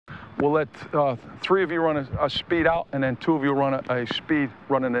we'll let 3 of you run a speed out, and then 2 of you run a speed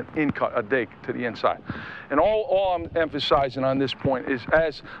running an in cut, a dig to the inside. And all I'm emphasizing on this point is,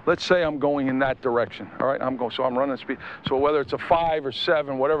 as let's say I'm going in that direction, all right? So I'm running speed. So whether it's a 5 or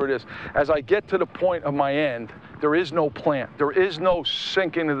 7, whatever it is, as I get to the point of my end, there is no plant. There is no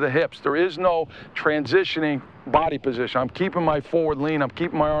sinking of the hips. There is no transitioning body position. I'm keeping my forward lean. I'm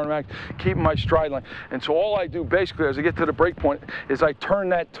keeping my arm back, keeping my stride line. And so all I do basically as I get to the break point is I turn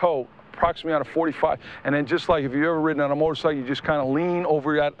that toe approximately on a 45, and then just like if you've ever ridden on a motorcycle, you just kind of lean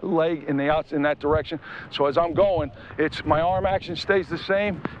over that leg in that direction. So as I'm going, it's my arm action stays the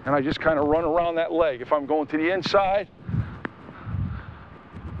same, and I just kind of run around that leg. If I'm going to the inside,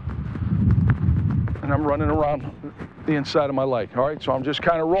 and I'm running around the inside of my leg, all right? So I'm just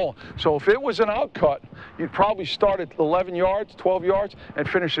kind of rolling. So if it was an outcut, you'd probably start at 11 yards, 12 yards, and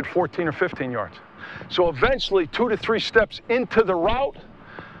finish at 14 or 15 yards. So eventually, 2 to 3 steps into the route,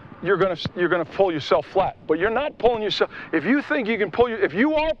 you're gonna pull yourself flat, but you're not pulling yourself. If you think you can if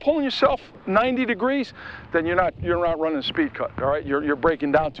you are pulling yourself 90 degrees, then you're not running a speed cut. All right, you're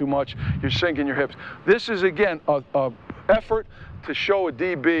breaking down too much. You're sinking your hips. This is again a effort to show a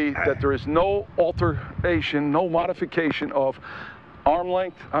DB that there is no alteration, no modification of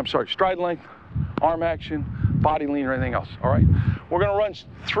stride length, arm action, body lean, or anything else. All right, we're gonna run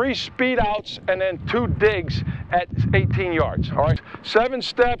 3 speed outs and then 2 digs at 18 yards. All right, 7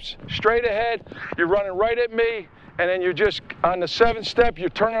 steps straight ahead. You're running right at me, and then you're just on the 7th step. You're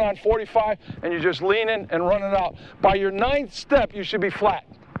turning on 45, and you're just leaning and running out. By your 9th step, you should be flat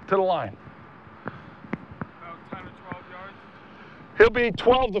to the line. About 10 to 12 yards. He'll be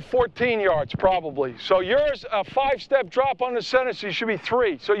 12 to 14 yards probably. So yours a 5-step drop on the center, so you should be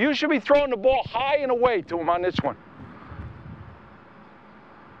 3. So you should be throwing the ball high and away to him on this one.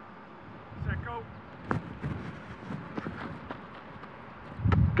 Set, go.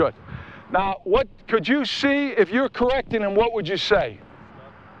 Good. Now, what could you see if you're correcting him? What would you say?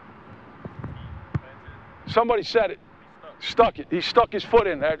 Somebody said it. Stuck it. He stuck his foot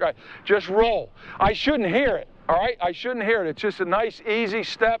in there. Right. Just roll. I shouldn't hear it. All right, I shouldn't hear it. It's just a nice, easy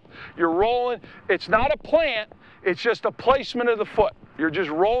step. You're rolling. It's not a plant. It's just a placement of the foot. You're just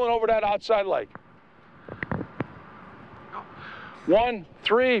rolling over that outside leg. 1,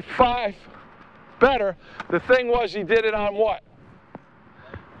 3, 5. Better. The thing was, he did it on what?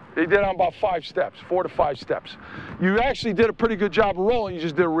 He did it on about 5 steps, 4 to 5 steps. You actually did a pretty good job of rolling. You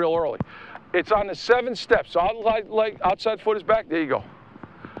just did it real early. It's on the 7th step. So outside foot is back. There you go.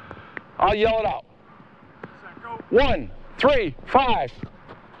 I'll yell it out. 1, 3, 5.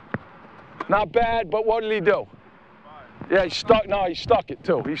 Not bad, but what did he do? 5. Yeah, he stuck. No, he stuck it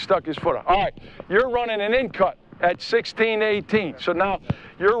too. He stuck his foot out. All right, you're running an in cut at 16 to 18. So now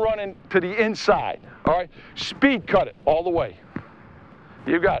you're running to the inside. All right, speed cut it all the way.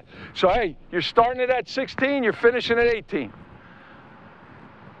 You got it. So hey, you're starting it at 16. You're finishing at 18.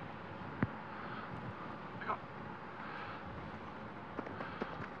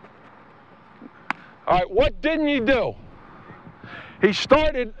 All right, what didn't you do? He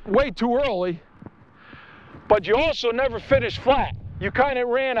started way too early, but you also never finished flat. You kind of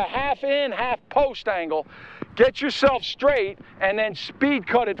ran a half in, half post angle, get yourself straight, and then speed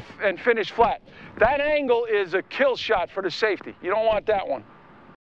cut it and finish flat. That angle is a kill shot for the safety. You don't want that one.